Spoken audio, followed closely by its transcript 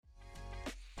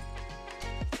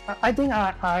I think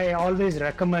I always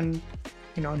recommend,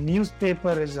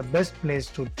 newspaper is the best place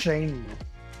to train you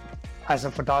as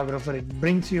a photographer. It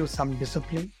brings you some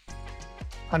discipline,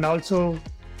 and also,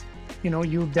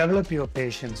 you develop your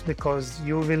patience because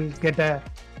you will get a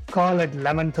call at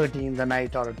 11:30 in the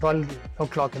night or 12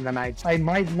 o'clock in the night. I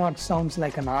might not sound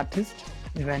like an artist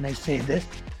when I say this,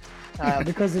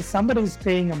 because if somebody is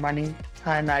paying money,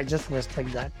 and I just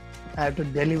respect that, I have to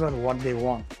deliver what they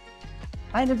want.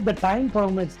 And if the time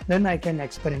permits, then I can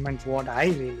experiment what I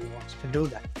really want to do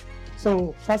that.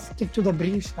 So first stick to the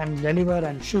brief and deliver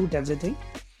and shoot everything.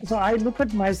 So I look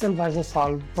at myself as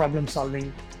a problem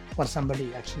solving for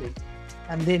somebody actually.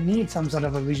 And they need some sort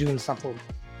of a visual support.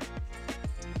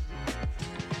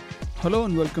 Hello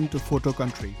and welcome to Photo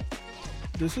Country.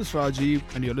 This is Rajiv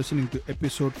and you're listening to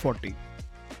episode 40.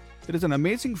 It is an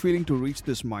amazing feeling to reach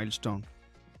this milestone.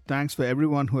 Thanks for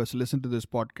everyone who has listened to this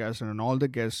podcast and all the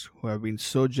guests who have been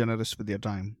so generous with their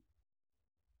time.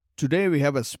 Today we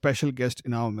have a special guest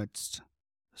in our midst,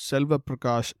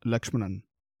 Selvaprakash Lakshamanan,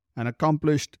 an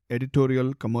accomplished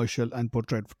editorial, commercial and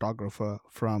portrait photographer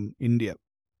from India.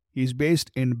 He is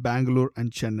based in Bangalore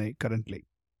and Chennai currently.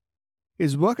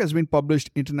 His work has been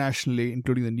published internationally,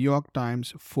 including the New York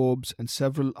Times, Forbes and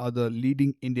several other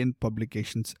leading Indian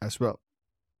publications as well.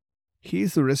 He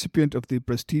is the recipient of the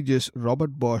prestigious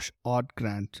Robert Bosch Art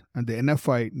Grant and the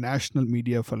NFI National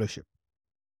Media Fellowship.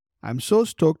 I'm so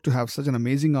stoked to have such an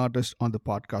amazing artist on the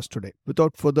podcast today.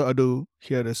 Without further ado,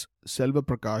 here is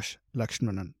Selvaprakash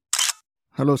Lakshmanan.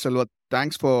 Hello, Selva.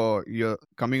 Thanks for your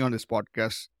coming on this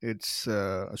podcast. It's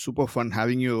super fun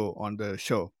having you on the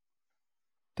show.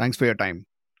 Thanks for your time.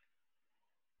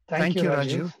 Thank you,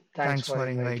 Rajiv. Thanks for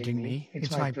inviting me.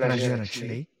 It's my pleasure,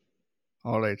 actually.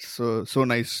 All right. So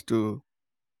nice to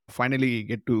finally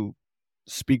get to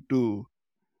speak to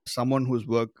someone whose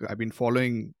work I've been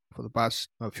following for the past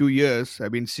few years.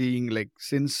 I've been seeing,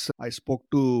 since I spoke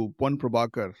to Pon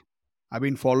Prabhakar, I've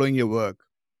been following your work.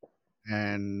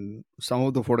 And some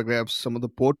of the photographs, some of the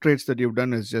portraits that you've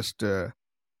done is just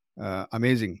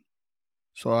amazing.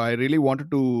 So I really wanted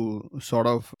to sort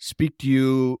of speak to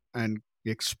you and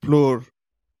explore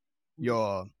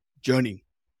your journey,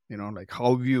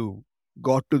 how you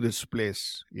got to this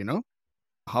place,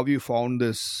 how you found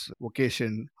this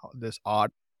vocation, this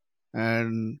art,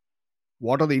 and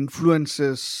what are the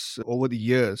influences over the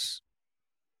years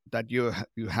that you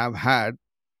have had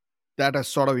that has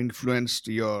sort of influenced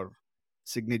your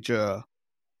signature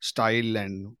style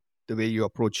and the way you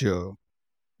approach your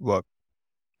work,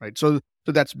 right? So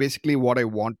that's basically what I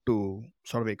want to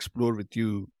sort of explore with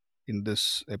you in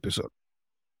this episode.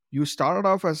 You started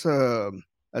off as a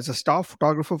staff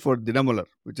photographer for Dinamalar,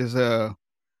 which is a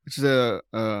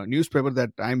newspaper that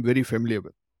I'm very familiar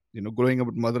with. Growing up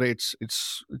in Madurai,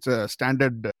 it's a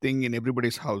standard thing in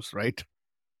everybody's house, right?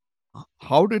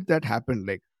 How did that happen?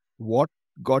 What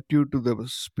got you to the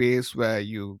space where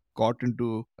you got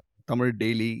into Tamil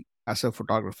Daily as a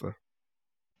photographer?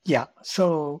 Yeah,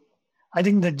 so I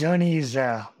think the journey is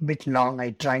a bit long.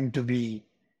 I trying to be,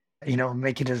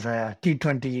 make it as a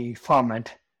T20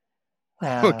 format.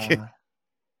 Okay.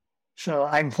 So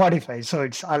I'm 45, so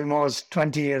it's almost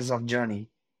 20 years of journey,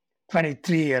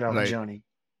 23 year of Right. journey.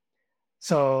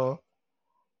 So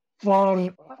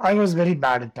I was very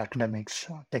bad at academics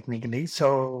technically.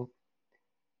 So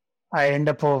I end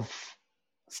up of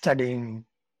studying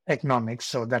economics.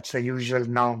 So that's the usual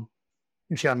now.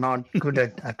 If you're not good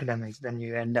at academics, then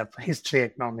you end up history,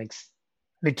 economics,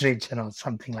 literature or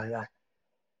something like that.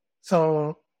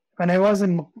 So when I was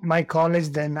in my college,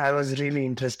 then I was really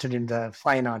interested in the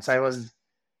fine arts. I was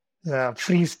the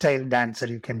freestyle dancer,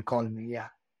 you can call me,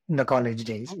 in the college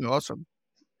days. Oh, awesome.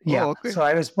 Yeah, okay. so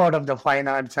I was part of the fine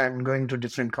arts and going to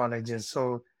different colleges.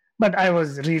 But I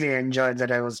was really enjoyed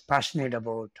that. I was passionate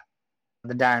about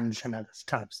the dance and other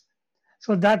stuffs.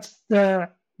 So that's the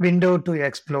window to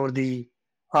explore the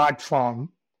art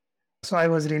form. So I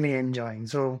was really enjoying.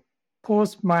 So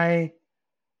post my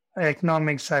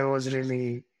economics, I was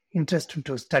really interested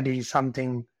to study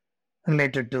something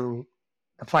related to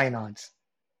the fine arts.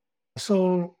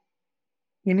 So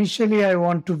initially I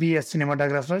want to be a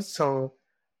cinematographer. So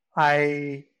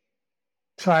I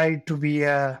tried to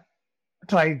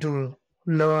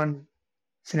learn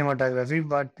cinematography,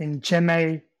 but in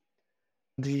Chennai,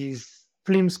 the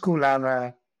film school have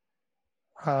a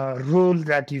rule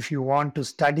that if you want to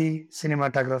study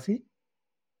cinematography,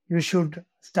 you should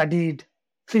study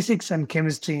physics and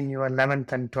chemistry in your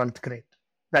 11th and 12th grade.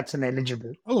 That's an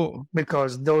eligible. Oh,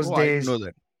 because those I days, didn't know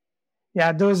that.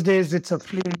 Yeah, those days it's a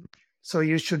film, so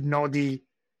you should know the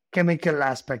chemical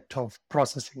aspect of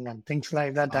processing and things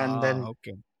like that. And then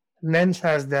Okay. lens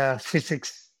has the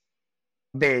physics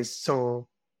base. So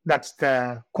that's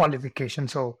the qualification.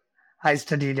 So I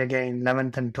studied again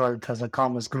 11th and 12th as a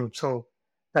commerce group. So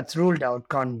that's ruled out,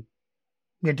 can't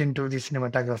get into the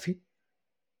cinematography.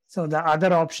 So the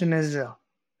other option is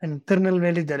in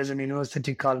Tirunelveli, there is an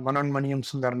university called Manonmaniyam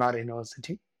Sundarnar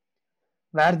University,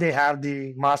 where they have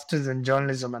the masters in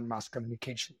journalism and mass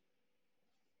communication,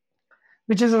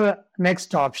 which is a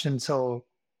next option. So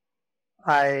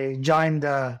I joined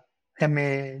the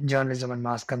MA journalism and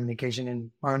mass communication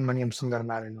in Manonmaniyam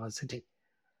Sundarnar University.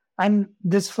 And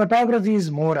this photography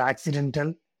is more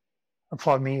accidental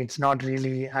for me. It's not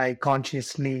really, I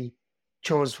consciously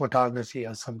chose photography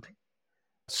or something.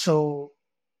 So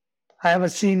I have a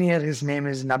senior, his name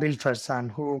is Nabil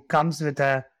Farsan, who comes with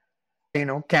a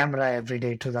camera every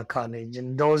day to the college.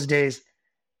 In those days,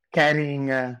 carrying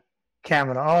a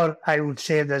camera, or I would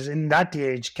say that in that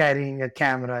age, carrying a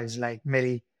camera is like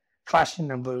very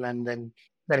fashionable, and then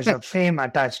there is a fame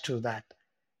attached to that.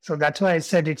 So that's why I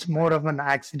said it's more of an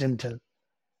accidental.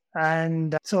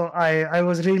 And so I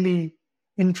was really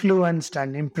influenced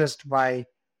and impressed by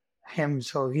him.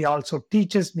 So he also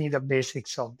teaches me the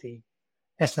basics of the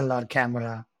SLR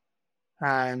camera.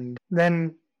 And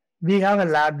then we have a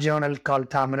lab journal called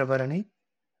Tamravarani,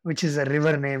 which is a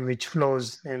river name which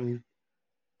flows in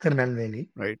Tirunelveli.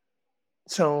 Right.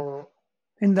 So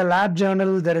in the lab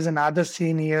journal, there is another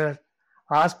senior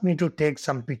asked me to take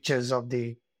some pictures of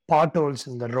the potholes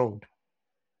in the road.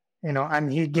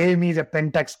 And he gave me the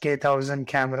Pentax K1000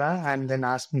 camera and then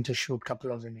asked me to shoot a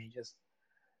couple of images.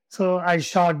 So I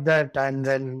shot that, and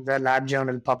then the lab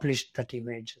journal published that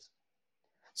images.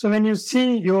 So when you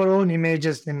see your own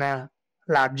images in a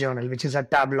lab journal, which is a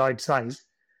tabloid size,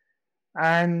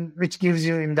 and which gives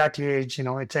you in that age,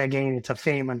 it's a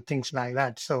fame and things like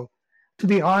that. So to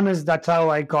be honest, that's how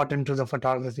I got into the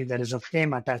photography. There is a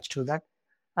fame attached to that.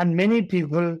 And many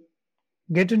people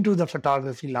get into the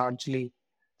photography largely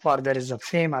for there is a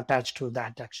fame attached to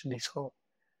that actually. So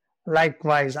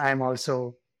likewise, I'm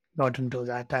also got into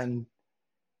that. And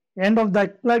end of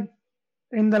that, like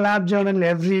in the lab journal,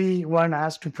 everyone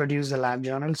has to produce a lab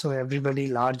journal. So everybody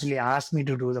largely asked me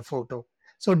to do the photo.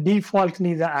 So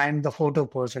defaultly, I'm the photo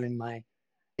person in my,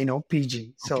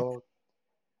 PG. So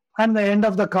at the end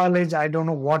of the college, I don't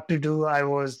know what to do. I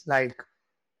was like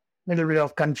a little bit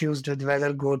of confused with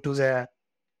whether go to the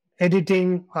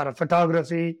editing or a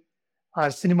photography or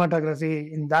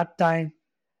cinematography. In that time,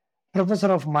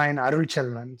 professor of mine, Arul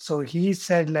Chelvan, so he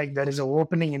said like there is an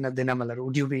opening in a Dinamalar.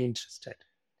 Would you be interested?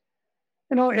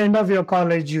 End of your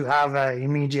college, you have an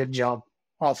immediate job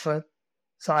offer.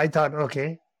 So I thought,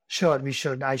 okay, sure,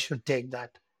 I should take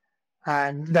that.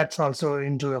 And that's also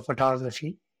into a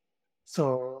photography.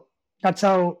 So that's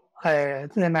how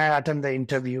then I attended the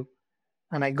interview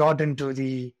and I got into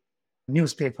the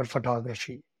newspaper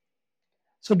photography.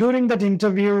 So during that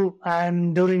interview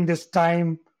and during this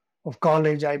time of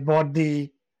college, I bought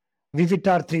the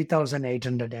Vivitar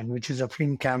 3800N, which is a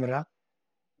film camera.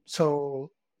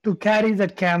 So to carry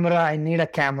that camera, I need a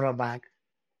camera bag.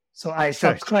 So I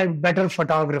subscribed Better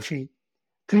Photography,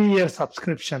 3-year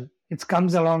subscription. It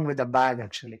comes along with the bag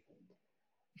actually.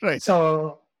 Right.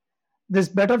 So this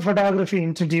Better Photography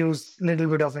introduced a little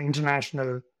bit of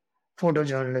international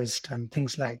photojournalist and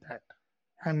things like that.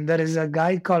 And there is a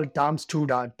guy called Tom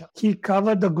Studart. He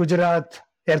covered the Gujarat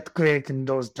earthquake in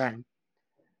those times.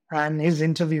 And his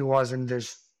interview was in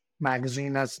this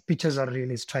magazine. As pictures are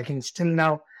really striking. Still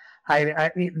now,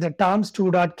 the Tom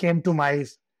Studart came to my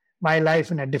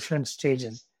life in a different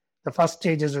stages. The first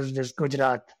stages was this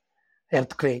Gujarat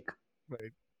earthquake.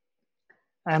 Right.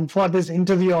 And for this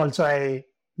interview also,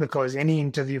 because any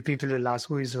interview people will ask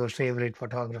who is your favorite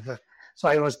photographer. So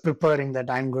I was preparing that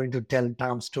I'm going to tell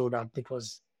Tom Studart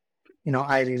because,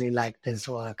 I really liked his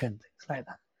work and things like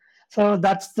that. So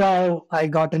that's how I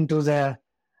got into the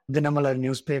Dinamalar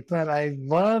newspaper. I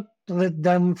worked with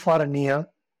them for a year.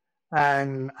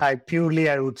 And I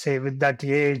would say with that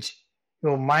age,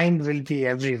 your mind will be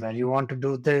everywhere. You want to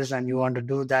do this and you want to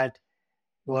do that.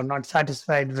 You are not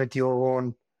satisfied with your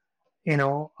own,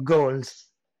 goals.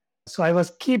 So I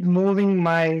was keep moving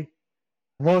my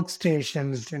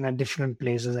workstations in a different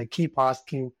places. I keep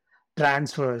asking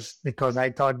transfers because I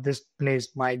thought this place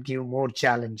might give more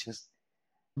challenges.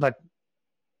 But,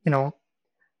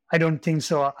 I don't think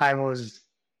so. I was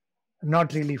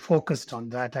not really focused on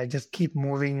that. I just keep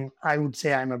moving. I would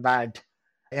say I'm a bad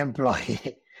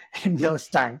employee in those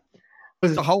times.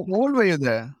 So how old were you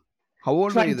there? How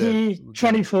old were you there?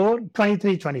 24,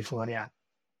 23, 24, yeah.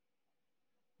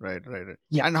 Right.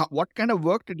 Yeah. And what kind of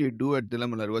work did you do at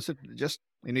Dinamalar? Was it just,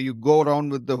 you go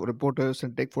around with the reporters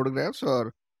and take photographs,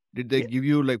 or Did they give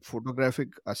you like photographic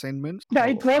assignments? Yeah,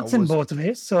 it How works in was it? both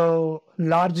ways. So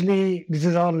largely, this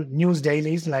is all news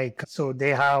dailies. Like, so they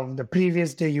have the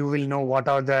previous day, you will know what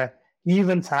are the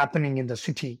events happening in the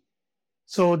city.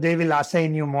 So they will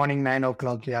assign you morning 9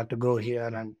 o'clock, you have to go here,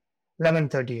 and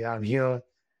 11:30 you are here.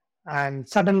 And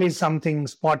suddenly something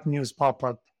spot news pop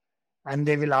up, and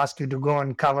they will ask you to go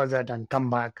and cover that and come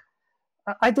back.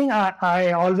 I think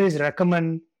I always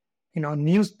recommend,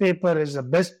 newspaper is the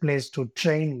best place to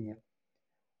train you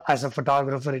as a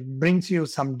photographer. It brings you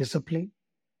some discipline,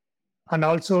 and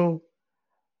also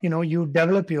you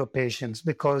develop your patience,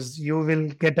 because you will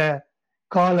get a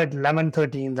call at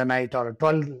 11:30 in the night or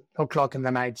 12 o'clock in the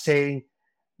night saying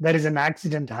there is an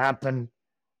accident happened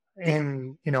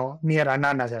in near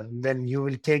Anna Nagar. Then you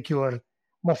will take your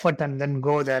Moffat and then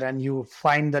go there, and you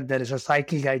find that there is a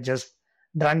cycle guy just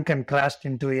drunk and crashed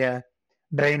into a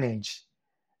drainage,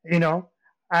 you know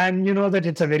and you know that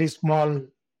it's a very small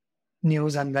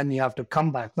news, and then you have to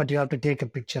come back, but you have to take a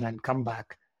picture and come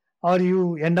back. Or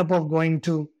you end up of going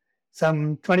to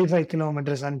some 25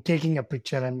 kilometers and taking a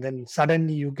picture, and then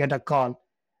suddenly you get a call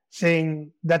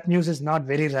saying that news is not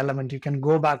very relevant, you can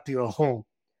go back to your home.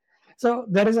 So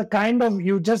there is a kind of,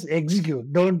 you just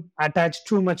execute, don't attach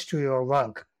too much to your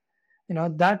work.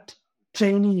 That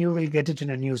training you will get it in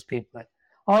a newspaper.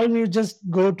 Or you just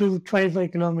go to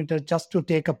 25 kilometers just to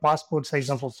take a passport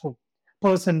size of a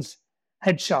person's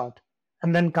headshot,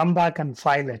 and then come back and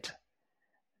file it.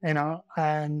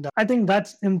 And I think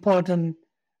that's important.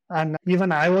 And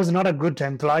even I was not a good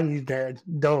employee there,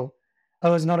 though I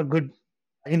was not a good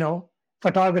you know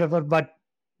photographer, but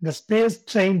the space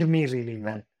trained me really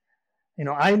well.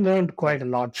 I learned quite a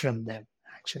lot from them,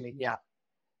 actually. Yeah.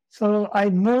 So I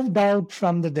moved out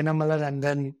from the Dinamalar, and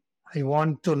then I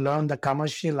want to learn the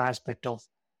commercial aspect of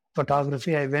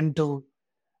photography. I went to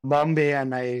Bombay,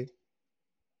 and I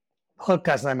worked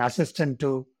as an assistant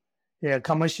to a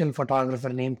commercial photographer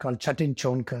named called Chatin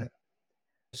Chonkar.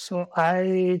 So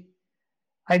I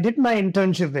did my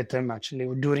internship with him actually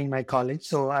during my college.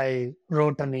 So I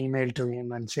wrote an email to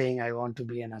him and saying I want to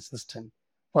be an assistant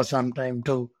for some time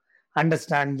to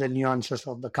understand the nuances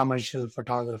of the commercial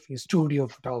photography, studio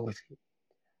photography,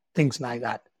 things like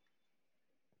that.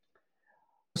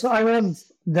 So I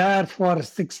was there for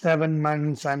 6, 7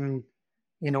 months, and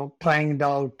trying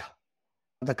out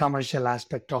the commercial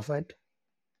aspect of it.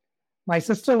 My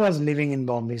sister was living in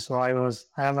Bombay, so I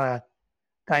have a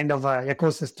kind of a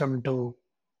ecosystem to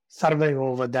survive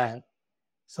over there.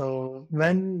 So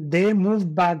when they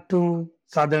moved back to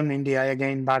southern India,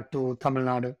 again back to Tamil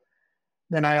Nadu,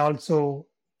 then I also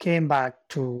came back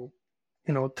to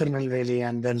Tirunelveli,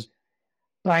 and then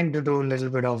trying to do a little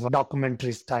bit of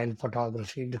documentary style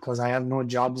photography, because I have no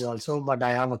jobs also, but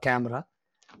I have a camera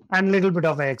and a little bit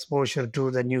of exposure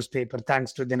to the newspaper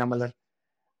thanks to Dinamalar,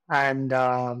 and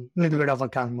a little bit of a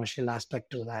commercial aspect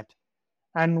to that.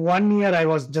 And 1 year I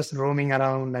was just roaming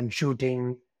around and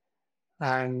shooting,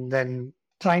 and then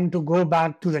trying to go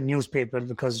back to the newspaper,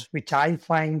 because which I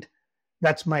find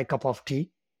that's my cup of tea.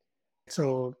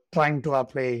 So trying to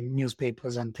apply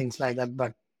newspapers and things like that,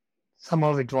 but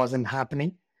somehow it wasn't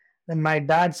happening. Then my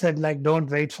dad said, like, don't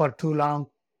wait for too long,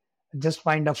 just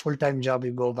find a full-time job,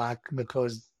 you go back,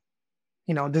 because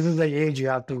this is the age you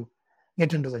have to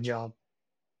get into the job.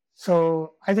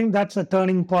 So I think that's a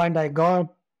turning point. I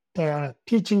got a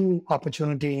teaching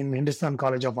opportunity in Hindustan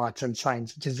College of Arts and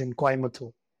Science, which is in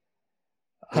Coimbatore.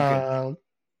 Okay.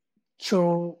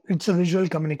 So it's a visual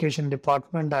communication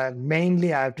department.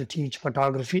 Mainly I have to teach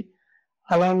photography.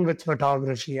 Along with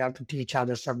photography, I have to teach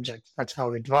other subjects. That's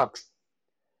how it works.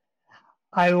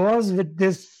 I was with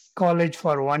this college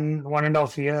for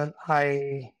 1.5 year.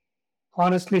 I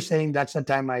honestly saying that's the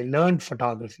time I learned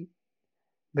photography,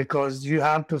 because you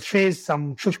have to face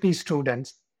some 50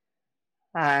 students,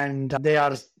 and they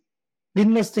are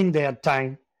investing their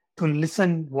time to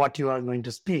listen what you are going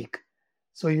to speak.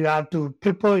 So you have to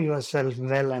prepare yourself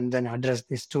well and then address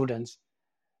the students.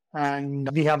 And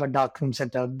we have a dark room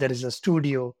setup. There is a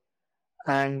studio,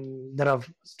 and there are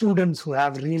students who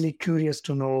have really curious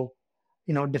to know,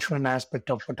 different aspect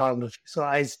of photography. So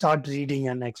I start reading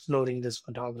and exploring this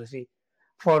photography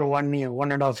for 1 year,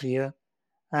 1.5 year.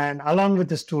 And along with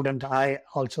the student, I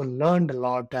also learned a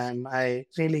lot, and I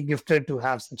really gifted to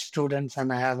have such students,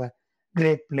 and I have a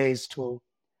great place to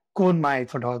hone my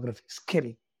photography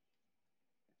skill.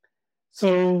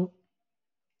 So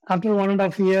after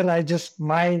 1.5 year,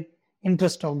 my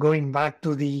interest of going back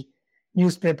to the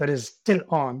newspaper is still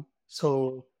on.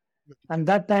 So, and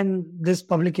that time, this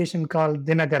publication called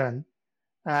Dinagaran,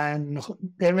 and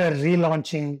they were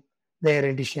relaunching their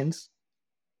editions.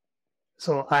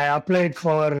 So I applied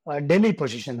for a Delhi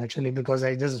position actually because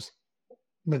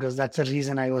that's the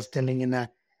reason I was telling in a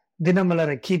Dinamalar.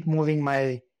 I keep moving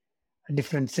my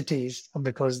different cities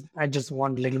because I just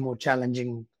want a little more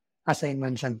challenging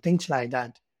assignments and things like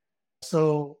that.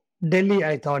 So Delhi,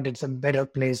 I thought it's a better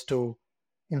place to,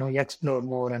 explore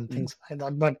more and Mm. things like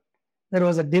that. But there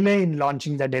was a delay in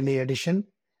launching the Delhi edition.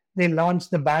 They launched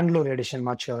the Bangalore edition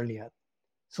much earlier.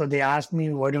 So they asked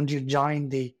me, why don't you join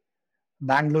the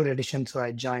Bangalore edition? So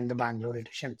I joined the Bangalore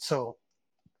edition. So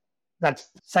that's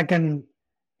second,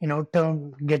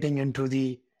 term getting into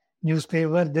the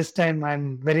newspaper. This time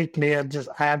I'm very clear. Just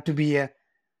I have to be a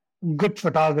good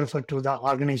photographer to the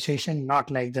organization,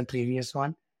 not like the previous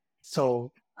one.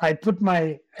 So I put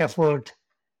my effort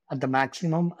at the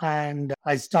maximum and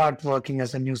I start working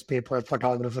as a newspaper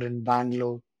photographer in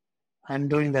Bangalore and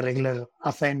doing the regular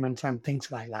assignments and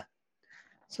things like that.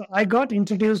 So I got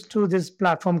introduced to this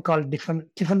platform called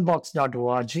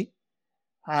differentbox.org.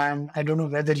 And I don't know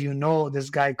whether you know this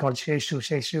guy called Sheshu.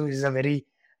 Sheshu is a very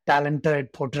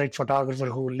talented portrait photographer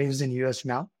who lives in US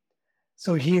now.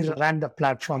 So he ran the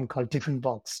platform called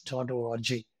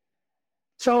differentbox.org.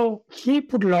 So he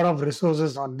put a lot of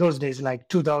resources on those days, like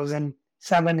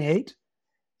 2007, 8.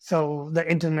 So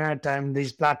the internet and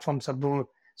these platforms are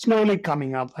slowly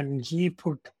coming up, and he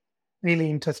put really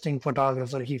interesting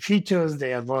photographer. He features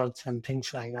their works and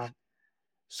things like that.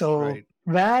 So Right.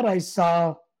 where I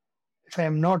saw, if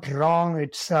I'm not wrong,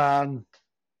 it's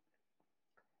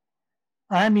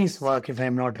Annie's work, if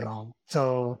I'm not wrong.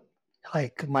 So,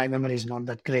 like, my memory is not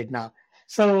that great now.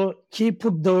 So he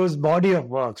put those body of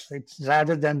works, it's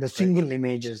rather than the Right. single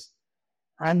images,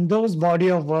 and those body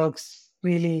of works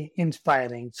really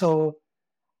inspiring. So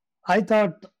I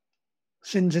thought,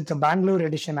 since it's a Bangalore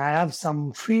edition, I have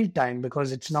some free time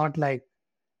because it's not like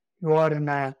you are in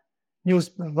a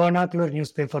vernacular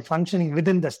newspaper functioning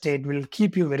within the state will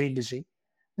keep you very busy.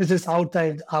 This is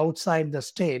outside the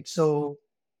state, so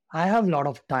I have a lot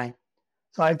of time.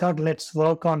 So I thought, let's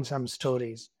work on some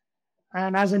stories.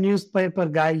 And as a newspaper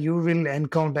guy, you will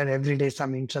encounter every day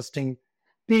some interesting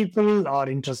people or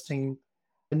interesting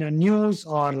news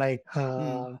or like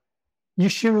Mm.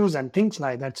 issues and things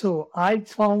like that. So I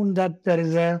found that there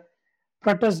is a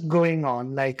protest going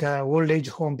on, like old age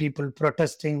home people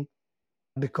protesting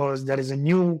because there is a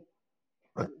new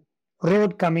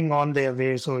road coming on their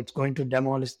way. So it's going to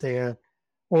demolish their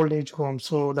old age home.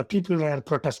 So the people were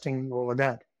protesting over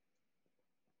that.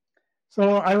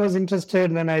 So I was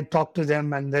interested when I talked to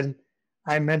them, and then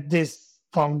I met this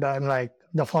founder, like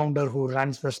the founder who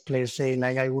runs this place, saying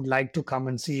like I would like to come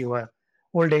and see your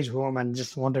old age home and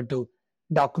just wanted to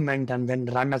document and then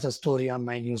run as a story on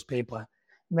my newspaper.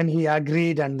 Then he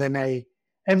agreed, and then I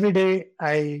every day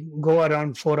I go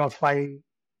around 4 or 5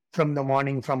 from the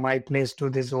morning from my place to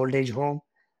this old age home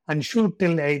and shoot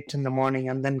till 8 in the morning,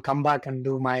 and then come back and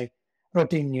do my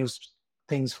routine news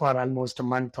things for almost a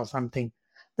month or something.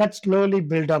 That slowly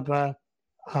built up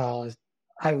uh,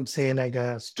 I would say like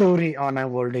a story on a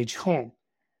old age home.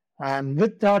 And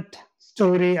with that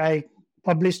story, I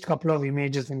published a couple of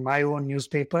images in my own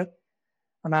newspaper.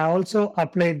 And I also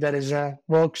applied, there is a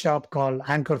workshop called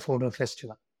Anchor Photo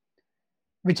Festival,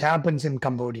 which happens in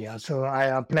Cambodia. So I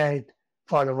applied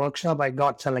for the workshop. I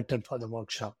got selected for the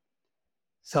workshop.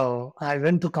 So I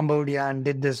went to Cambodia and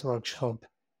did this workshop.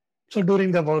 So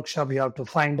during the workshop, you have to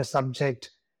find a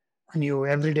subject and you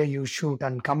every day you shoot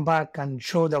and come back and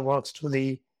show the works to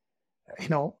the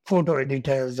photo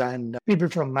editors and people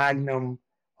from Magnum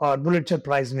or Pulitzer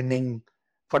Prize winning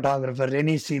photographer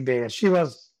Renee Seabear. She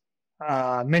was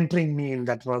mentoring me in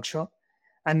that workshop,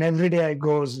 and every day I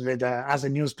goes with as a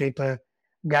newspaper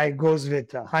guy goes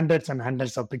with hundreds and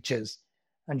hundreds of pictures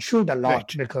and shoot a lot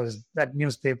Right. because that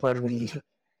newspaper will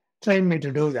train me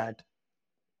to do that.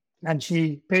 And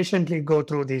she patiently go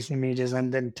through these images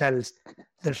and then tells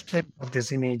the strip of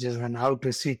these images and how to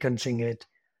sequencing it,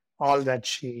 all that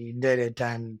she did it.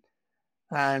 And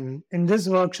in this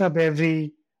workshop,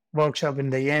 every workshop in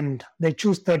the end, they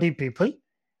choose 30 people.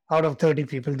 Out of 30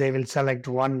 people, they will select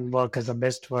one work as the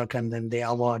best work, and then they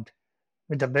award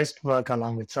with the best work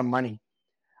along with some money.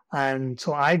 And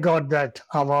so I got that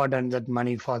award and that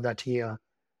money for that year.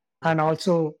 And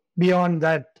also beyond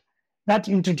that, that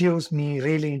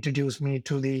really introduced me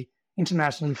to the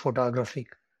international photographic,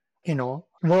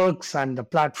 works and the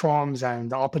platforms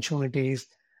and the opportunities.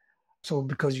 So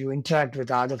because you interact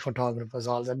with other photographers,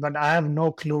 all that. But I have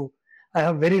no clue. I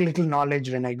have very little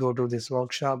knowledge when I go to this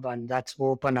workshop, and that's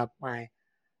open up my,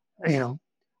 you know,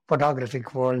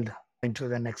 photographic world into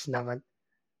the next level.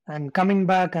 And coming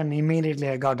back, and immediately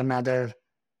I got another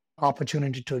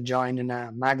opportunity to join in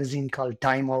a magazine called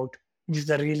Time Out, which is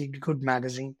a really good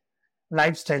magazine.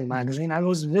 lifestyle Mhm. magazine. I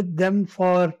was with them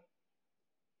for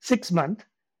 6 months.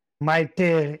 My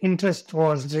interest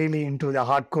was really into the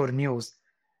hardcore news.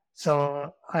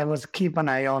 So I was keep an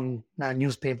eye on the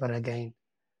newspaper again.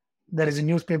 There is a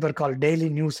newspaper called Daily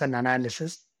News and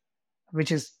Analysis,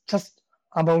 which is just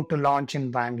about to launch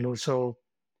in Bangalore. So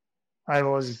I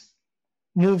was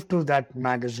moved to that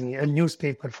magazine, a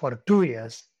newspaper for 2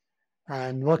 years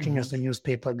and working Mhm. as a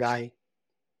newspaper guy.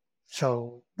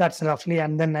 So that's roughly,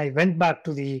 and then I went back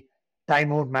to the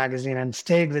Time Out magazine and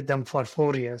stayed with them for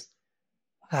 4 years.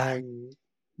 And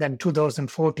then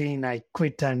 2014, I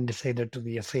quit and decided to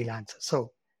be a freelancer.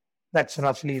 So that's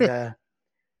roughly the,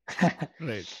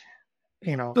 Right.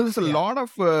 you know, So there's a yeah. lot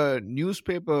of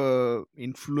newspaper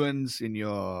influence in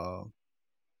your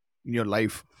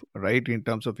life, right? In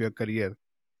terms of your career,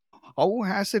 how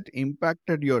has it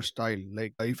impacted your style?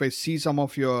 Like, if I see some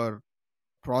of your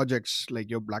projects, like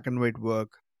your black and white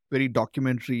work, very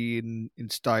documentary in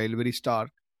style, very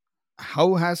stark.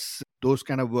 How has those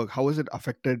kind of work? How has it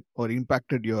affected or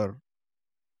impacted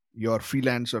your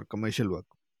freelance or commercial work?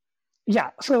 Yeah.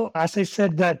 So as I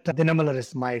said that Dinamala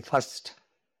is my first,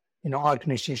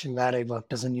 organization where I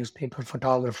worked as a newspaper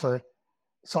photographer.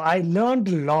 So I learned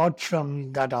a lot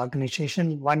from that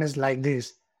organization. One is like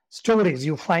this stories,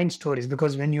 you find stories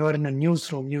because when you're in a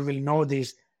newsroom, you will know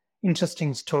these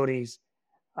interesting stories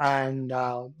and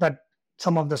that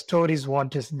some of the stories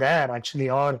what is there actually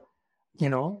or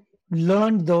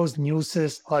learn those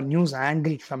newses or news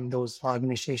angle from those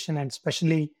organization and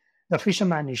especially the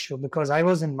fisherman issue because I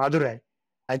was in Madurai.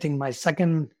 I think my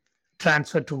second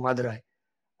transfer to Madurai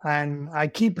and I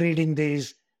keep reading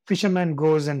these fisherman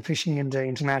goes and fishing in the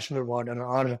international water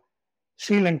or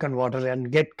Sri Lankan water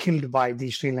and get killed by the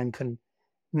Sri Lankan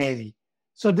Navy.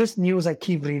 So this news, I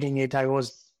keep reading it. I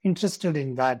was interested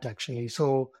in that actually.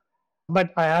 So,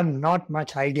 but I have not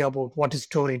much idea about what is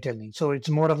storytelling. So it's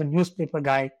more of a newspaper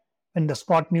guy. When the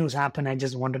spot news happened, I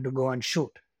just wanted to go and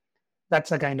shoot.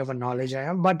 That's the kind of a knowledge I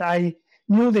have. But I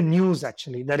knew the news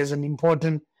actually. There is an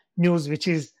important news which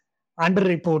is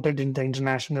underreported in the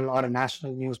international or a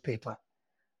national newspaper.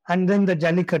 And then the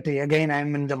Jallikattu, again,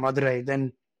 I'm in the Madurai.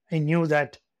 Then I knew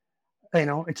that,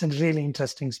 it's a really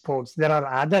interesting sports. There are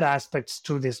other aspects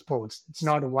to this sports. It's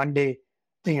not a one day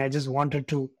thing. I just wanted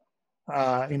to,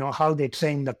 how they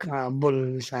train the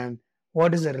bulls and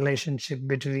what is the relationship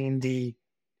between the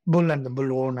bull and the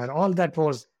bull owner. All that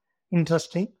was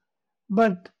interesting.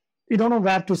 But you don't know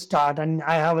where to start. And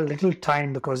I have a little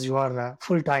time because you are a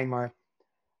full timer.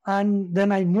 And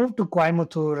then I moved to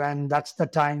Coimbatore, and that's the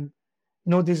time,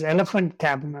 this elephant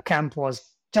camp was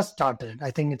just started.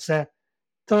 I think it's a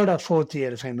third or fourth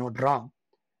year, if I'm not wrong.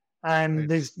 And Right.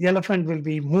 this elephant will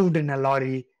be moved in a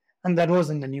lorry, and that was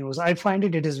in the news. I find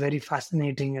it is very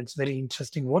fascinating. It's very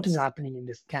interesting what is happening in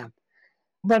this camp.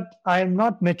 But I am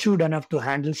not matured enough to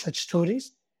handle such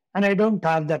stories, and I don't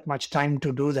have that much time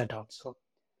to do that also.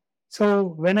 So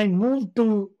when I moved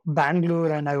to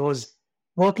Bangalore and I was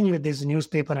working with this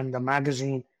newspaper and the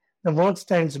magazine, the work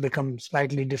styles become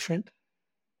slightly different.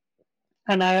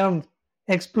 And I have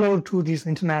explored to this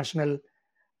international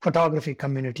photography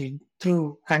community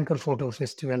through Anchor Photo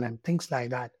Festival and things like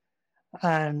that.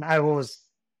 And I was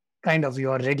kind of,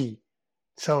 you are ready.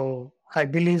 So I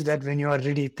believe that when you are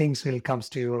ready, things will come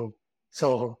to you.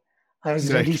 So I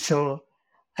was ready. Right. So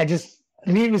I just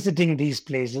revisiting these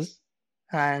places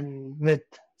and with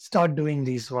start doing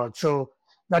these work. So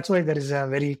that's why there is a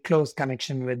very close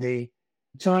connection with the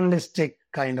journalistic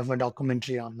kind of a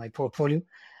documentary on my portfolio.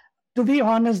 To be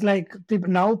honest, like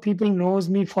now people knows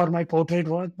me for my portrait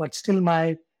work, but still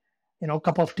my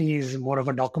cup of tea is more of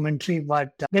a documentary.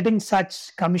 But getting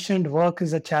such commissioned work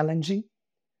is a challenging,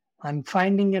 and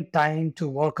finding a time to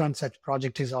work on such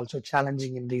project is also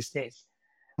challenging in these days.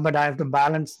 But I have to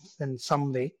balance in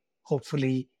some way.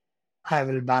 Hopefully, I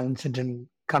will balance it in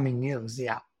coming years.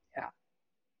 Yeah, yeah,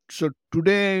 So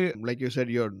today, like you said,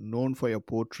 you're known for your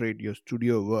portrait, your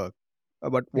studio work.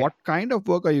 But yeah. what kind of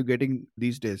work are you getting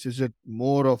these days? Is it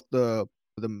more of the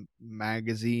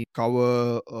magazine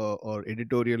cover or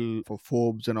editorial for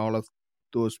Forbes and all of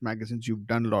those magazines? You've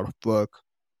done a lot of work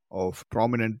of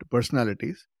prominent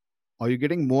personalities. Are you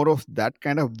getting more of that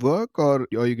kind of work, or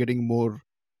are you getting more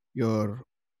your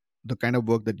the kind of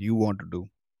work that you want to do?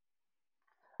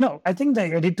 No, I think the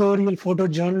editorial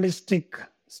photojournalistic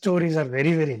stories are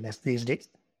very, very less these days.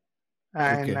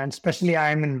 And, Okay. and especially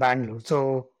I'm in Bangalore.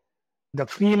 So the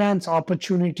freelance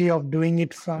opportunity of doing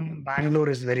it from Bangalore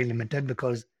is very limited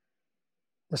because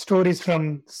the stories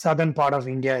from southern part of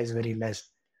India is very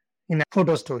less. In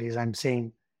photo stories, I'm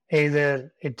saying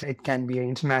either it can be an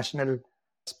international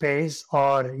space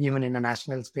or even in a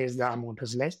national space, the amount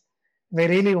is less. they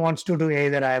really wants to do,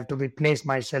 either I have to be place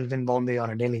myself in Bombay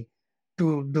or Delhi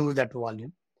to do that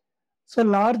volume. So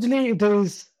largely it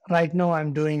is right now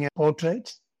I'm doing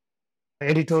portraits,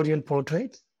 editorial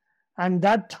portraits, and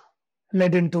that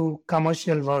led into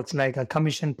commercial works like a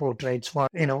commission portraits for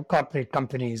corporate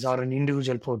companies or an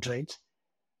individual portraits.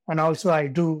 And also I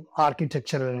do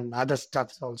architecture and other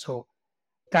stuffs also.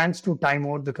 Thanks to Time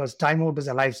Out, because Time Out is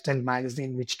a lifestyle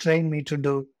magazine which trained me to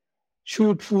do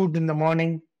shoot food in the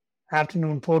morning,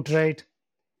 afternoon portrait,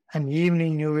 and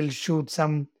evening you will shoot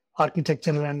some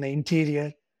architecture and the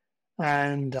interior.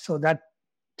 And so that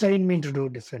trained me to do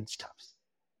different stuffs.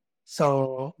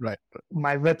 So Right.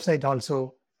 my website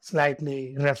also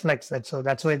slightly reflects that. So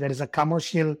that's why there is a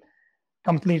commercial,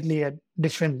 completely a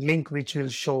different link which will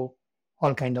show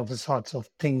all kind of sorts of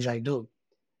things I do.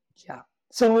 Yeah.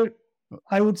 So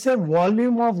I would say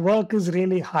volume of work is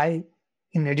really high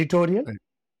in editorial, Right.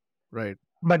 Right.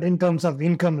 but in terms of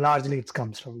income, largely it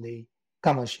comes from the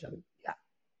commercial. Yeah.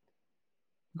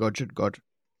 Got it. Got it.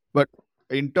 But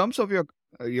in terms of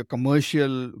your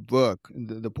commercial work,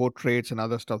 the portraits and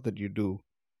other stuff that you do,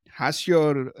 has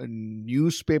your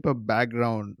newspaper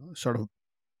background sort of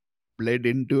bled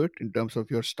into it in terms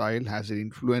of your style? Has it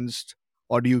influenced,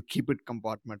 or do you keep it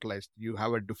compartmentalized? You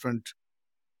have a different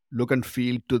look and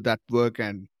feel to that work,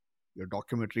 and your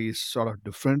documentary is sort of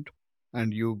different,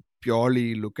 and you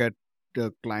purely look at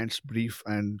the client's brief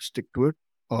and stick to it,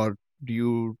 or do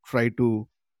you try to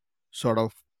sort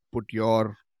of put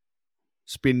your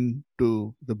spin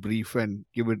to the brief and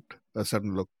give it a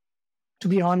certain look? To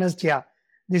be honest, yeah,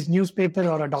 this newspaper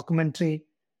or a documentary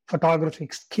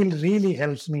photographic skill really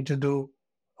helps me to do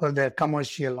or the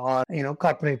commercial or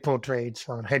corporate portraits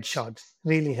or headshots.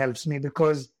 Really helps me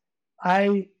because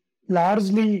I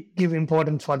largely give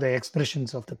importance for the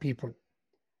expressions of the people.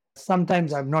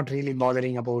 Sometimes I'm not really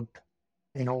bothering about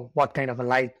what kind of a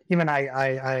light. Even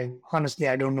I honestly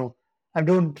I don't know. I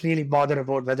don't really bother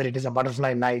about whether it is a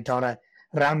butterfly light or a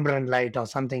Rembrandt light or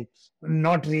something.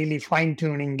 Not really fine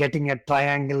tuning, getting a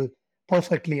triangle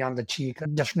perfectly on the cheek.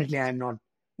 Definitely I'm not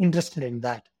interested in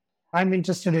that. I'm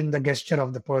interested in the gesture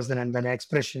of the person and the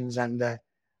expressions and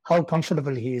how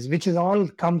comfortable he is, which is all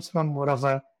comes from more of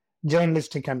a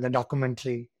journalistic and the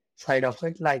documentary side of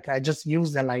it. Like I just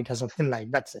use the light as a fill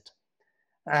light. That's it.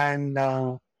 And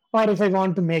or if I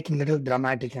want to make it a little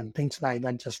dramatic and things like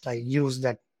that, just I use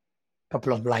that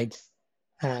couple of lights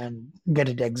and get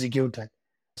it executed.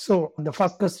 So the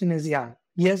first question is, yeah,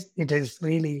 yes, it is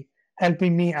really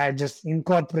helping me. I just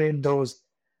incorporate those,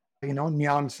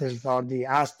 nuances or the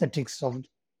aesthetics of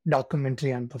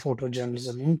documentary and the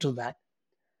photojournalism into that.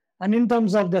 And in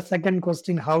terms of the second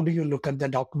question, how do you look at the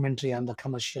documentary and the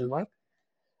commercial work?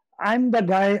 I'm the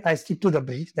guy, I stick to the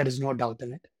brief. There is no doubt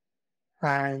in it.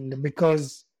 And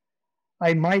because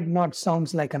I might not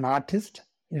sound like an artist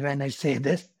when I say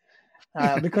this,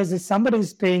 because if somebody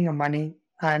is paying a money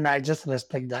and I just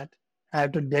respect that, I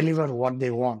have to deliver what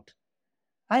they want.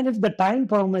 And if the time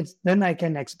permits, then I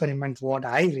can experiment what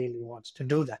I really want to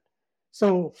do that.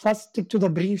 So first stick to the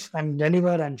brief and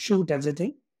deliver and shoot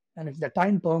everything. And if the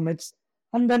time permits,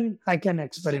 and then I can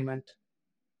experiment,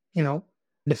 you know,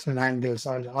 different angles.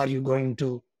 Or are you going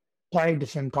to try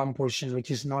different composition,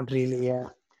 which is not really a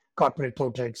corporate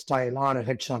portrait style or a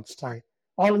headshot style?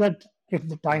 All that if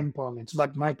the time permits.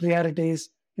 But my priority is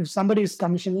if somebody is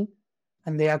commissioning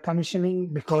and they are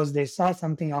commissioning because they saw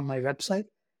something on my website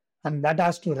and that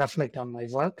has to reflect on my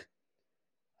work.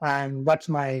 And that's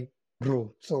my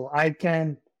rule. So I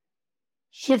can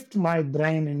shift my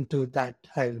brain into that.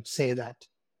 I would say that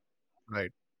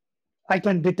Right. I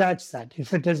can detach that.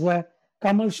 If it is a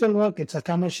commercial work, it's a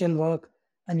commercial work,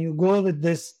 and you go with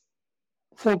this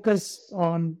focus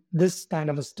on this kind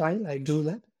of a style. I do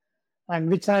that, and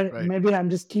which I Right. maybe I'm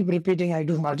just keep repeating. I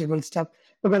do multiple stuff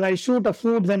because I shoot a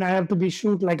food, then I have to be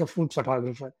shoot like a food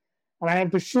photographer, and I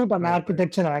have to shoot an Right. Right.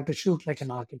 architecture. I have to shoot like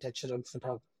an architectural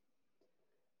photographer,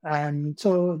 and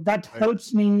so that Right.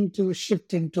 helps me to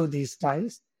shift into these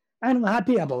styles. I'm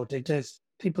happy about it. If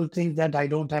people think that I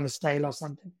don't have a style or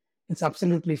something, it's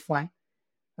absolutely fine.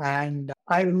 And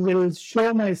I will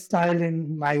show my style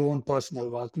in my own personal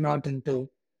work, not into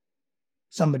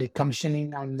somebody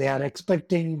commissioning and they are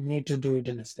expecting me to do it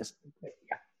in a specific way.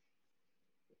 Yeah.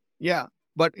 Yeah.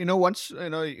 But once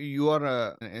you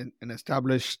are an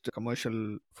established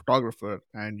commercial photographer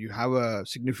and you have a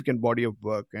significant body of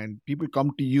work, and people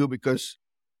come to you because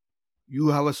you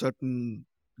have a certain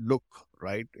look,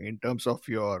 right? In terms of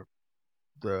the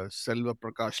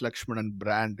Selvaprakash Lakshmanan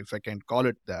brand, if I can call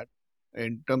it that.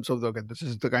 In terms of okay, this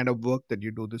is the kind of work that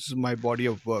you do. This is my body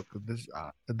of work.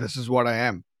 This is what I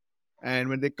am. And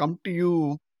when they come to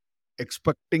you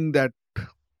expecting that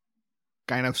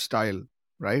kind of style,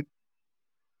 right?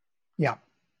 Yeah.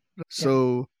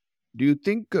 So, do you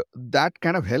think that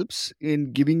kind of helps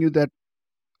in giving you that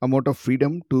amount of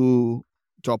freedom to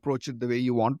approach it the way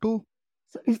you want to?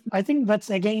 So I think that's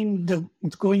again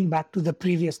it's going back to the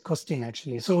previous question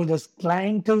actually. So the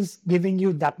client is giving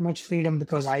you that much freedom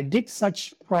because I did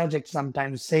such projects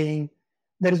sometimes saying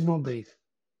there is no brief.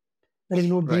 There is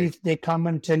no Right, brief. They come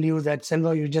and tell you that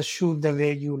Selva, you just shoot the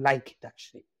way you like it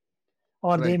actually.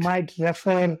 Or they right, might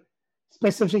refer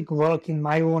specific work in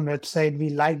my own website. We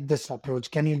like this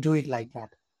approach. Can you do it like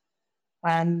that?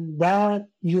 And there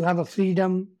you have a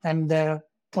freedom and the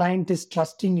client is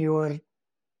trusting your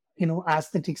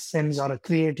aesthetic sense or a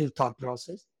creative thought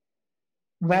process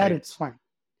where right, it's fine.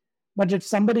 But if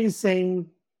somebody is saying,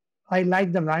 I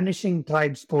like the vanishing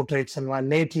tribes portraits and one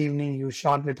late evening you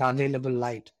shot with available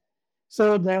light.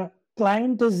 So the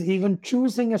client is even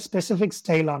choosing a specific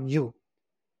style on you.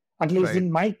 At least right,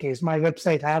 in my case, my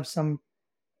website, I have some,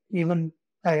 even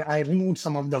I removed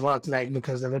some of the work like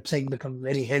because the website become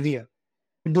very heavier.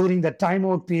 During the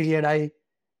timeout period,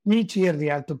 each year we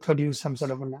have to produce some sort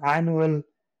of an annual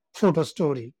photo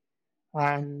story.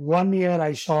 And 1 year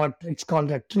I shot, it's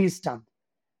called a tree stump,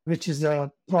 which is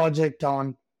a project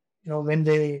on, when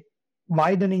they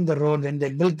widening the road, when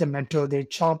they built the metro, they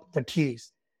chopped the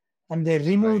trees and they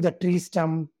remove right, the tree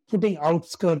stump, putting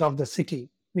outskirt of the city,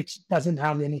 which doesn't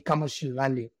have any commercial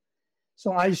value.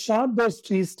 So I shot those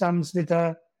tree stumps with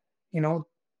a, you know,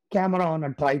 camera on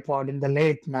a tripod in the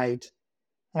late night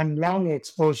and long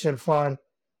exposure for,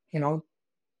 you know,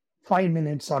 5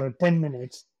 minutes or 10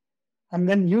 minutes, and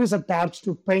then use a torch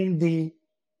to paint the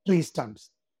tree stumps,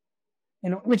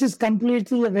 which is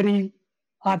completely a very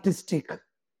artistic, right,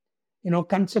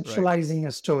 conceptualizing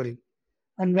a story.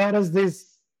 And whereas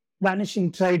this vanishing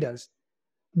traders,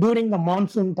 during the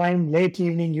monsoon time, late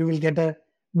evening, you will get a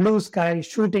blue sky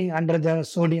shooting under the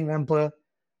sodium vapor,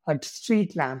 a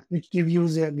street lamp, which gives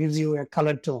you a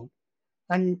color tone.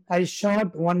 And I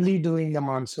shot only during the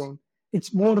monsoon.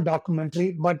 It's more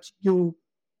documentary, but you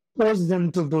force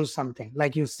them to do something,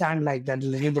 like you stand like that, a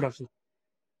little bit of.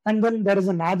 And then there is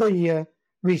another year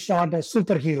we shot as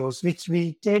superheroes, which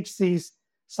we take these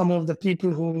some of the people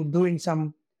who are doing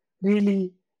some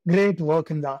really great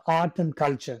work in the art and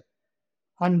culture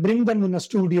and bring them in a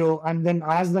studio and then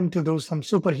ask them to do some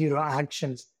superhero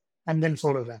actions and then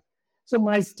photograph. So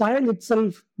my style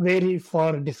itself vary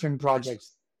for different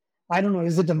projects. I don't know,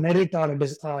 is it a merit or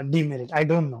a demerit? I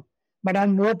don't know. But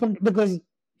I'm open because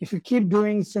if you keep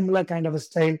doing similar kind of a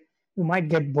style, you might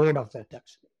get bored of that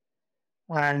actually.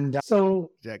 And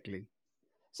exactly.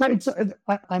 so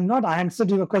I'm not answering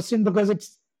to your question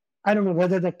because I don't know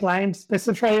whether the client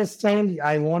specify a style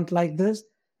I want like this.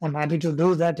 I'm happy to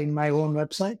do that in my own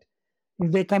website.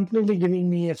 If they're completely giving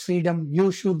me a freedom,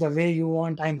 you shoot the way you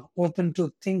want. I'm open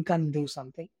to think and do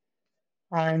something.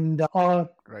 And or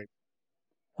Right.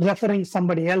 referring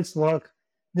somebody else's work.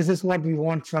 This is what we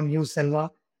want from you,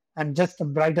 Selva. And just a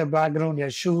brighter background, you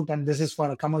shoot, and this is for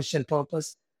a commercial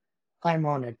purpose. I'm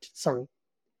on it. So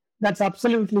that's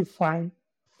absolutely fine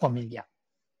for me. Yeah.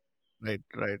 Right,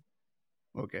 right.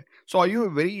 Okay. So are you a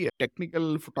very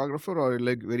technical photographer or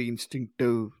like very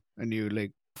instinctive and you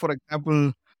like, for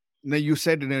example, you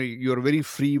said you're very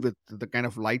free with the kind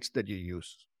of lights that you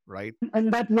use, right?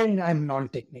 And that way I'm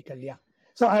non-technical. Yeah.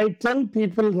 So I tell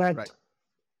people Right,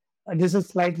 that this is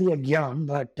slightly a gyan,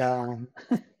 but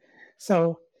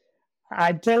so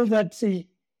I tell that, see,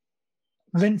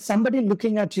 when somebody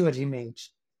looking at your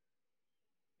image,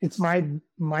 it's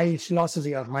my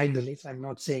philosophy or my belief. I'm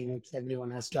not saying it's everyone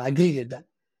has to agree with that.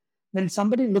 When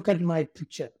somebody look at my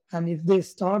picture and if they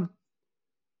start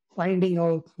finding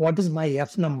out what is my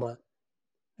F number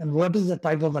and what is the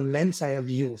type of a lens I have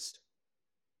used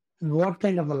and what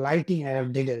kind of a lighting I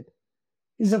have did it,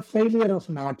 is a failure of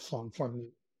an art form for me.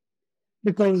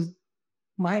 Because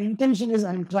my intention is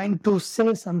I'm trying to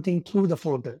say something through the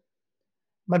photo,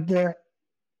 but the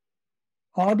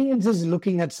audience is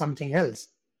looking at something else,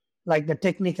 like the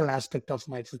technical aspect of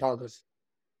my photography.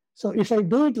 So if I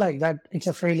do it like that, it's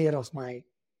a failure of my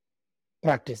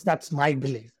practice. That's my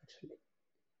belief, actually. right,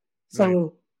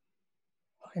 So,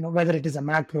 whether it is a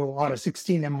macro or a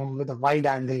 16 with a wide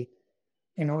angle,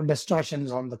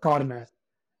 distortions on the corner,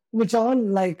 which all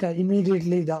like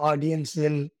immediately the audience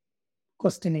will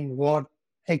questioning what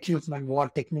equipment,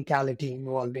 what technicality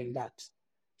involved in that.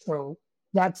 So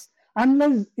that's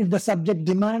unless if the subject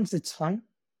demands, it's fine.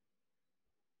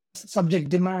 Subject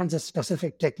demands a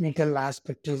specific technical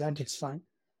aspect to that, it's fine.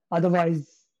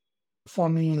 Otherwise, for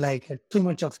me, like too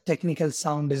much of technical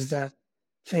sound is the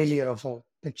failure of a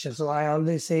picture. So I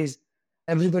always say,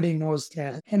 everybody knows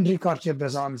Henry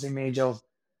Cartier-Bresson's image of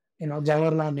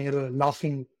Jawaharlal Nehru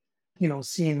laughing,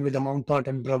 scene with the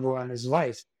Mountbatten Prabhu and his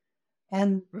wife.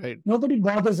 And Right. nobody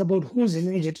bothers about whose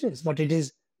image it is, but it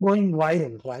is going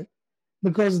viral, right?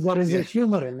 Because there is a Yeah.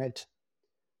 humor in it,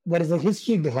 there is a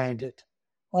history behind it,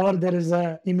 or there is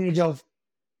a image of,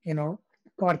 you know,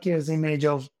 Corkier's image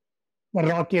of the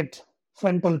rocket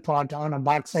frontal part on a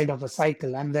backside of a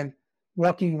cycle and then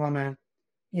walking on a,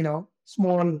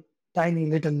 small, tiny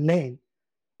little lane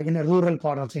in a rural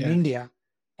part of in Yeah. India.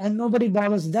 And nobody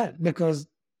bothers that because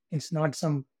it's not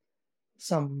some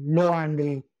low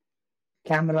angle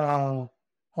camera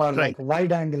or Right. like a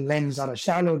wide angle lens or a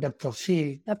shallow depth of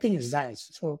field. Nothing is that.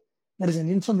 So there is an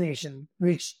information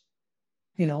which,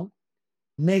 you know,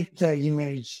 make the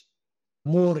image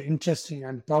more interesting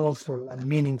and powerful and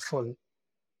meaningful.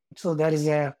 So there is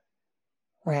a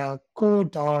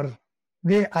quote or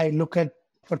way I look at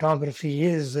photography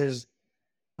is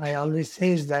I always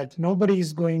say is that nobody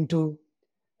is going to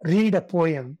read a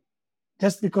poem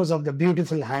just because of the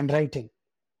beautiful handwriting.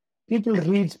 People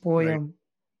read Right. poem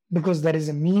because there is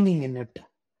a meaning in it,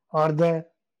 or the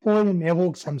poem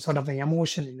evokes some sort of an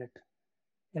emotion in it.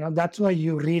 That's why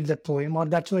you read the poem, or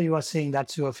that's why you are saying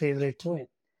that's your favorite poem.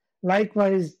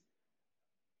 Likewise,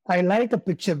 I like a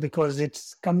picture because it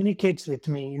communicates with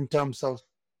me in terms of,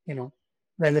 you know,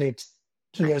 whether it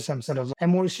triggers some sort of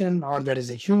emotion or there is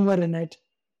a humor in it.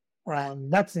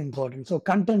 And that's important. So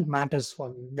content matters for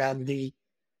me than the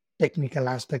technical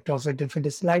aspect of it. If it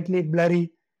is slightly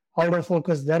blurry, out of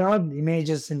focus, there are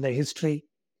images in the history.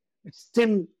 It's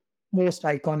still most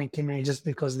iconic images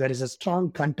because there is a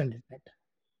strong content in it.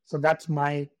 So that's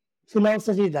my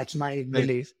philosophy. That's my Right.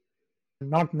 belief.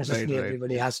 Not Right. necessarily Right.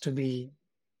 everybody has to be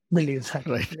believe that.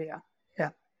 Right. Actually, yeah, yeah.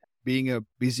 Being a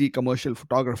busy commercial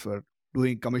photographer,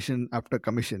 doing commission after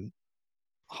commission,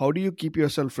 how do you keep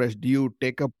yourself fresh? Do you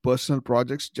take up personal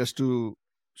projects just to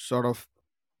sort of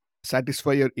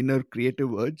satisfy your inner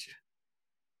creative urge?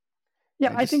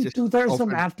 Yeah, I I just think just 2000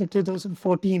 often. after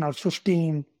 2014 or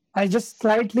 15, I just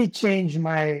slightly changed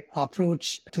my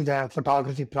approach to the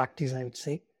photography practice, I would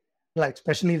say. Like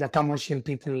especially the commercial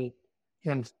people,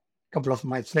 even a couple of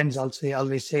my friends also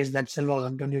always says that Silva,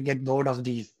 don't you get bored of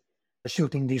these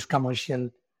shooting these commercial?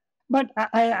 But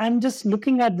I'm just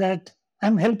looking at that.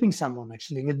 I'm helping someone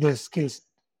actually with their skills.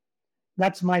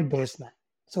 That's my baseline.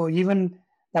 So even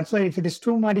that's why if it is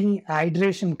too muddy,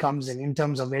 hydration comes in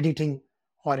terms of editing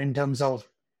or in terms of,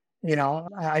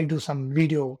 I do some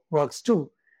video works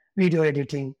too, video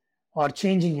editing or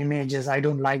changing images. I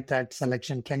don't like that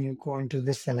selection. Can you go into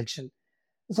this selection?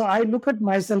 So I look at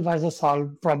myself as a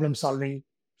problem solving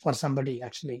for somebody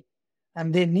actually,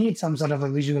 and they need some sort of a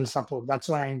visual support. That's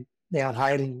why they are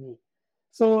hiring me.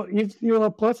 So if your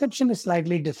perception is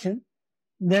slightly different,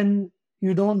 then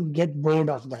you don't get bored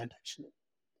of that actually.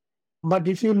 But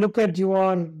if you look at you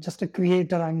are just a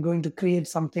creator, I'm going to create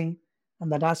something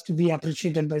and that has to be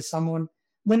appreciated by someone,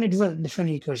 then it is a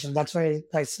different equation. That's why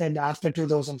I said after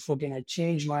 2014, I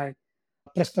changed my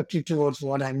perspective towards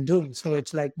what I'm doing. So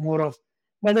it's like more of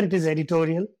whether it is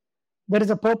editorial, there is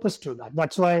a purpose to that.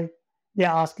 That's why they're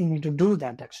asking me to do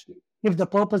that actually. If the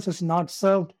purpose is not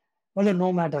served, well,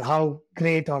 no matter how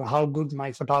great or how good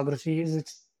my photography is,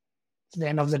 it's at the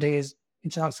end of the day,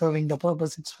 it's not serving the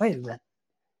purpose, it's failed then.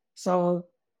 So,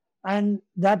 and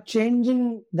that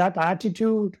changing that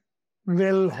attitude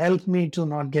will help me to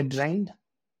not get drained.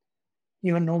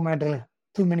 Even no matter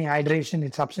too many hydration,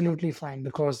 it's absolutely fine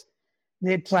because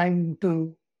they're trying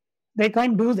to, they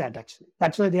can't do that actually.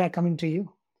 That's why they are coming to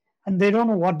you. And they don't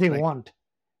know what they Right. want.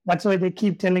 That's why they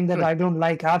keep telling that Correct. I don't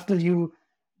like. After you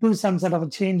do some sort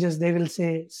of changes, they will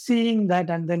say, seeing that,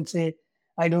 and then say,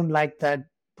 I don't like that.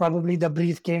 Probably the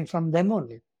brief came from them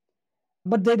only.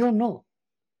 But they don't know.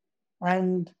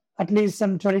 And at least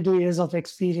some 22 years of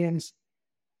experience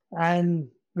and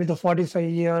with a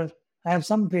 45-year, I have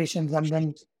some patience and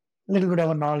then a little bit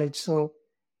of a knowledge. So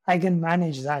I can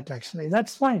manage that actually.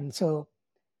 That's fine. So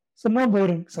no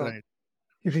boring. So Right.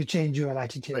 if you change your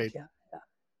attitude, Right. yeah.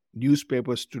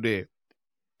 Newspapers today.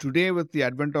 Today, with the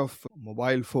advent of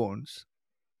mobile phones,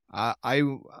 I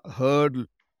heard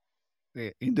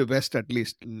in the West at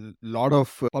least a lot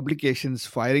of publications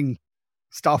firing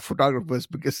staff photographers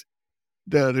because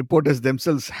the reporters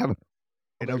themselves have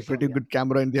Mobile phone, pretty yeah. good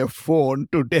camera in their phone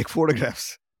to take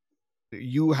photographs.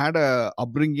 You had a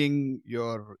upbringing,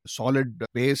 your solid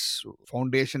base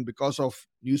foundation because of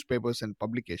newspapers and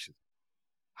publications.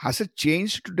 Has it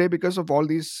changed today because of all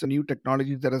these new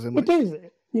technologies that has It emerged? is.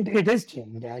 It is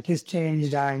changed. Yeah. It is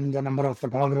changed, and the number of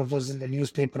photographers in the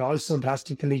newspaper also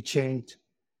drastically changed.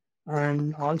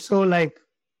 And also, like,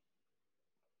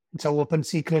 it's an open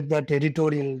secret that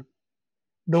editorial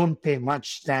don't pay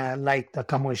much like the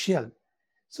commercial.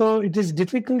 So it is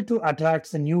difficult to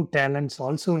attract the new talents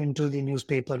also into the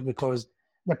newspaper because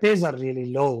the pays are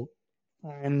really low.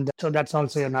 And so that's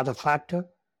also another factor.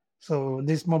 So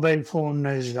this mobile phone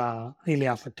is really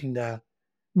affecting the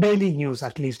daily news,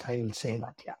 at least I will say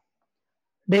that, yeah.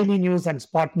 Daily news and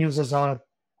spot news are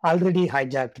already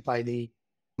hijacked by the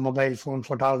mobile phone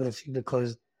photography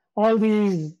because all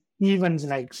these events,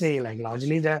 like say, like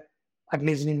largely the, at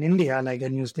least in India, like a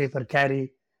newspaper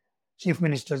carry chief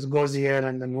ministers goes here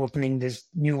and then opening this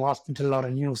new hospital or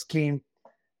a new scheme,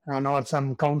 and or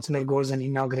some councillor goes and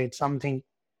inaugurates something.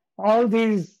 All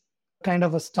these kind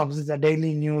of a stuff is the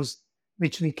daily news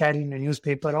which we carry in the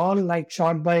newspaper, all like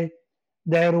shot by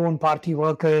their own party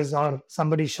workers or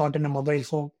somebody shot in a mobile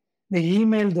phone. They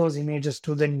email those images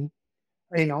to the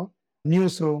you know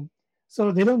newsroom,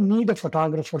 so they don't need a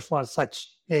photographer for such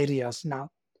areas now.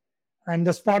 And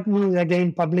the spot news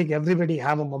again, public, everybody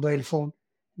have a mobile phone.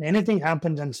 Anything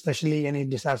happens, and especially any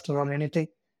disaster or anything,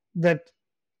 that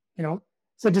you know,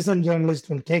 citizen journalist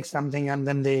will take something and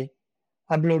then they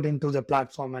upload into the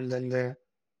platform, and then the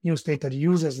newspaper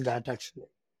uses that actually.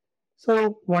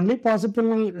 So only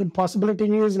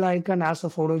possibility is like an as a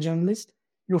photojournalist,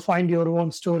 you find your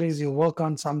own stories, you work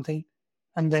on something,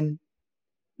 and then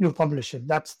you publish it.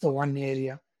 That's the one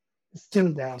area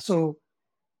still there. So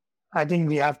I think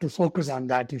we have to focus on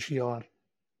that if you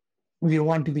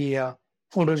want to be a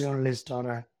photojournalist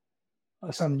or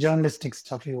some journalistic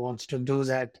stuff you want to do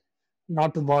that,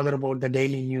 not to bother about the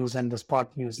daily news and the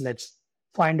spot news. Let's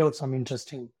find out some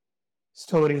interesting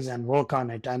stories and work on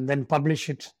it and then publish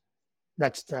it.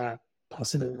 That's the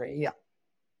possible way. Yeah.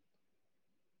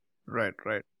 Right,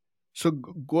 right. So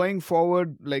going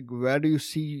forward, like where do you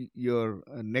see your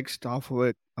next half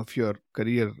of your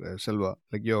career, Selva?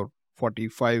 Like you're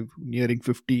 45, nearing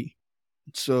 50.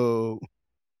 So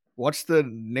what's the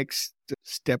next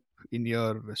step in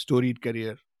your storied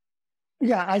career?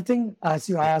 Yeah, I think as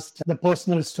you asked, the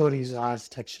personal stories you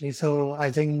asked actually. So I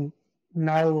think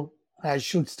now I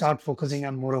should start focusing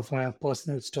on more of my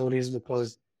personal stories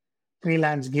because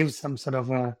freelance gives some sort of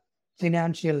a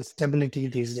financial stability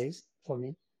these days for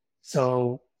me.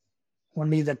 So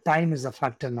only the time is a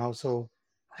factor now. So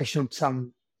I should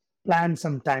some plan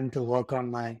some time to work on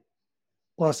my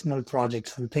personal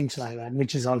projects and things like that,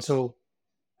 which is also,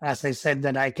 as I said,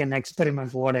 that I can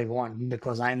experiment what I want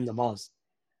because I'm the boss.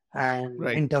 And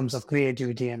Right, in terms of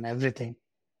creativity and everything.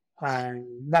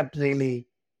 And that really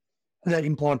the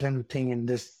important thing in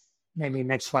this maybe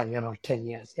next 5 years or 10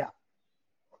 years. Yeah.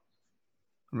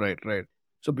 right, right.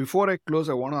 So before I close,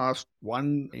 I want to ask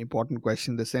one important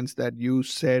question in the sense that you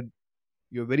said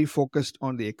you're very focused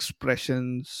on the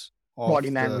expressions of Body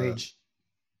the language.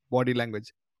 body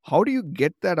language. How do you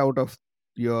get that out of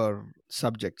your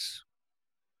subjects?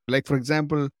 Like, for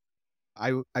example,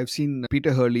 I've seen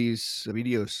Peter Hurley's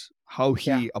videos, how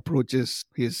Yeah. he approaches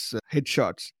his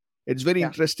headshots. It's very Yeah.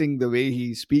 interesting the way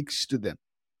he speaks to them.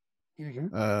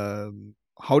 Mhm.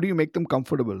 How do you make them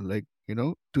comfortable? Like,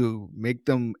 to make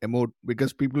them emote,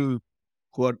 because people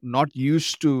who are not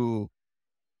used to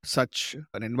such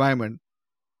an environment,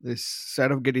 they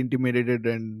sort of get intimidated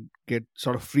and get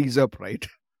sort of freeze up, right?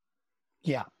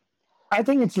 Yeah. I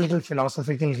think it's a little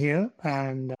philosophical here.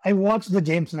 And I watched the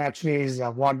James Natchley's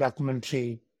war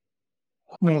documentary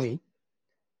movie.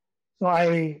 So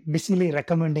I basically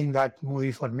recommending that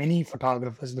movie for many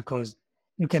photographers because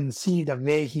you can see the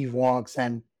way he walks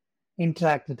and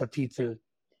interact with the people.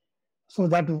 So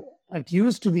that it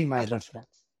used to be my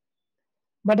reference.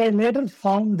 But I later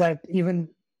found that even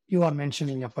you are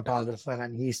mentioning a photographer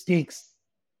and he speaks,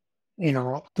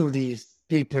 to these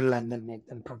people and then make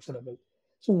them comfortable.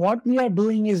 So what we are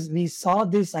doing is we saw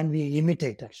this and we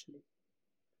imitate actually.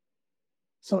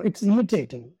 So it's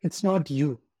imitating, it's not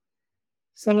you.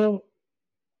 So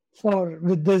for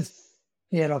with this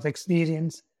year of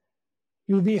experience,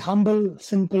 you be humble,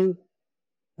 simple,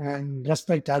 and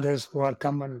respect others who are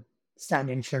come and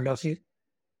stand in front of you.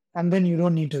 And then you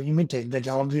don't need to imitate that.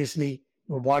 Obviously,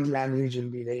 your body language will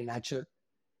be very natural.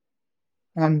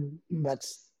 And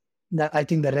that's that. I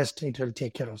think the rest it will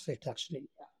take care of it actually.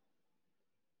 Yeah.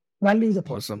 Value the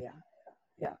person. Awesome.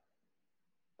 Yeah.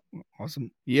 Yeah.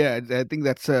 Awesome. Yeah, I think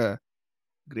that's a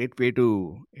great way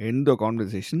to end the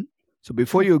conversation. So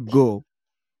before you go,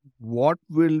 what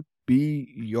will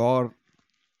be your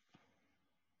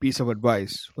piece of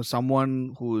advice for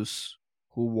someone who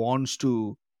wants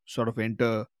to sort of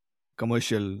enter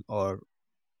commercial or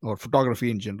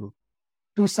photography in general?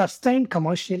 To sustain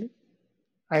commercially,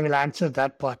 I will answer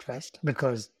that part first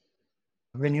because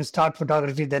when you start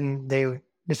photography, then they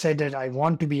decided I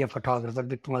want to be a photographer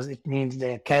because it means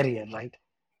their career, right?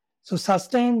 So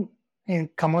sustain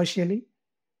commercially,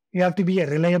 you have to be a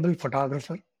reliable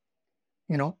photographer,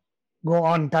 go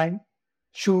on time,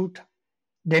 shoot,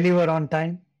 deliver on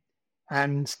time,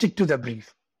 and stick to the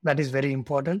brief. That is very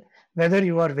important. Whether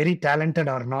you are very talented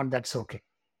or not, that's okay.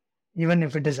 Even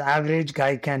if it is average,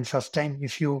 guy can sustain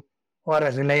if you are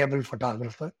a reliable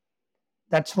photographer.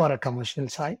 That's for a commercial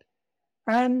side.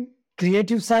 And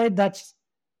creative side, that's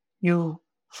you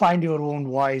find your own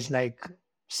voice. Like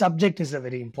subject is a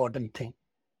very important thing.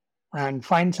 And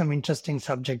find some interesting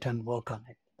subject and work on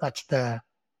it. That's the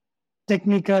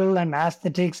technical and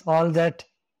aesthetics, all that,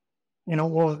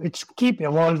 it's keep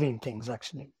evolving things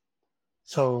actually.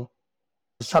 So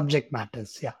subject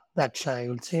matters. Yeah, that's I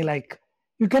would say. Like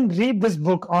you can read this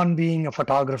book on being a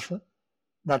photographer.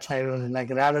 That's I was like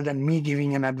rather than me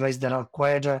giving an advice. There are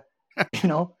quite a you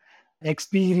know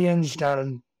experienced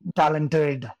and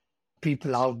talented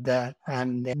people out there,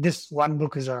 and this one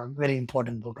book is a very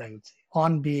important book. I would say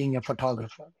on being a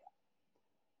photographer.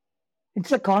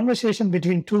 It's a conversation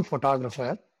between two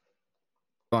photographers.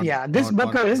 Yeah, this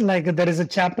book is like there is a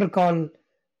chapter called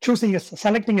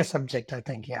selecting a subject. I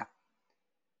think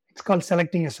it's called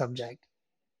selecting a subject.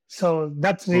 So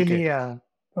that's really a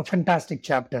fantastic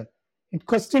chapter. It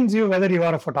questions you whether you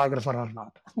are a photographer or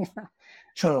not.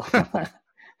 So,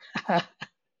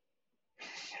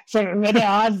 so when I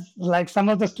ask, like some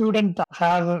of the students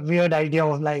have a weird idea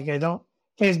of like,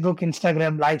 Facebook,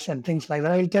 Instagram likes and things like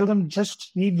that. I will tell them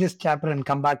just read this chapter and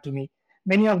come back to me.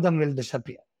 Many of them will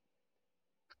disappear.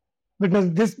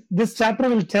 Because this chapter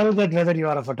will tell that whether you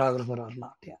are a photographer or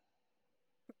not.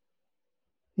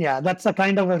 Yeah, that's a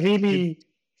kind of a really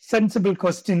sensible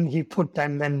question he put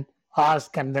and then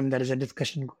ask, and then there is a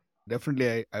discussion.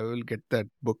 Definitely, I will get that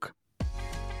book.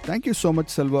 Thank you so much,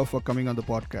 Selva, for coming on the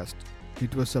podcast.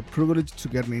 It was a privilege to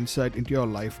get an insight into your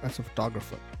life as a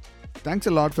photographer. Thanks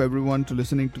a lot for everyone to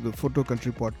listening to the Photo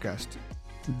Country podcast.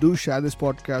 Do share this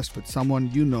podcast with someone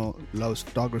you know loves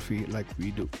photography like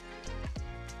we do.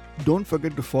 Don't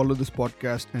forget to follow this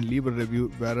podcast and leave a review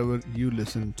wherever you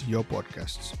listen to your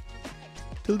podcasts.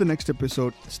 Till the next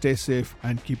episode, stay safe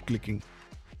and keep clicking.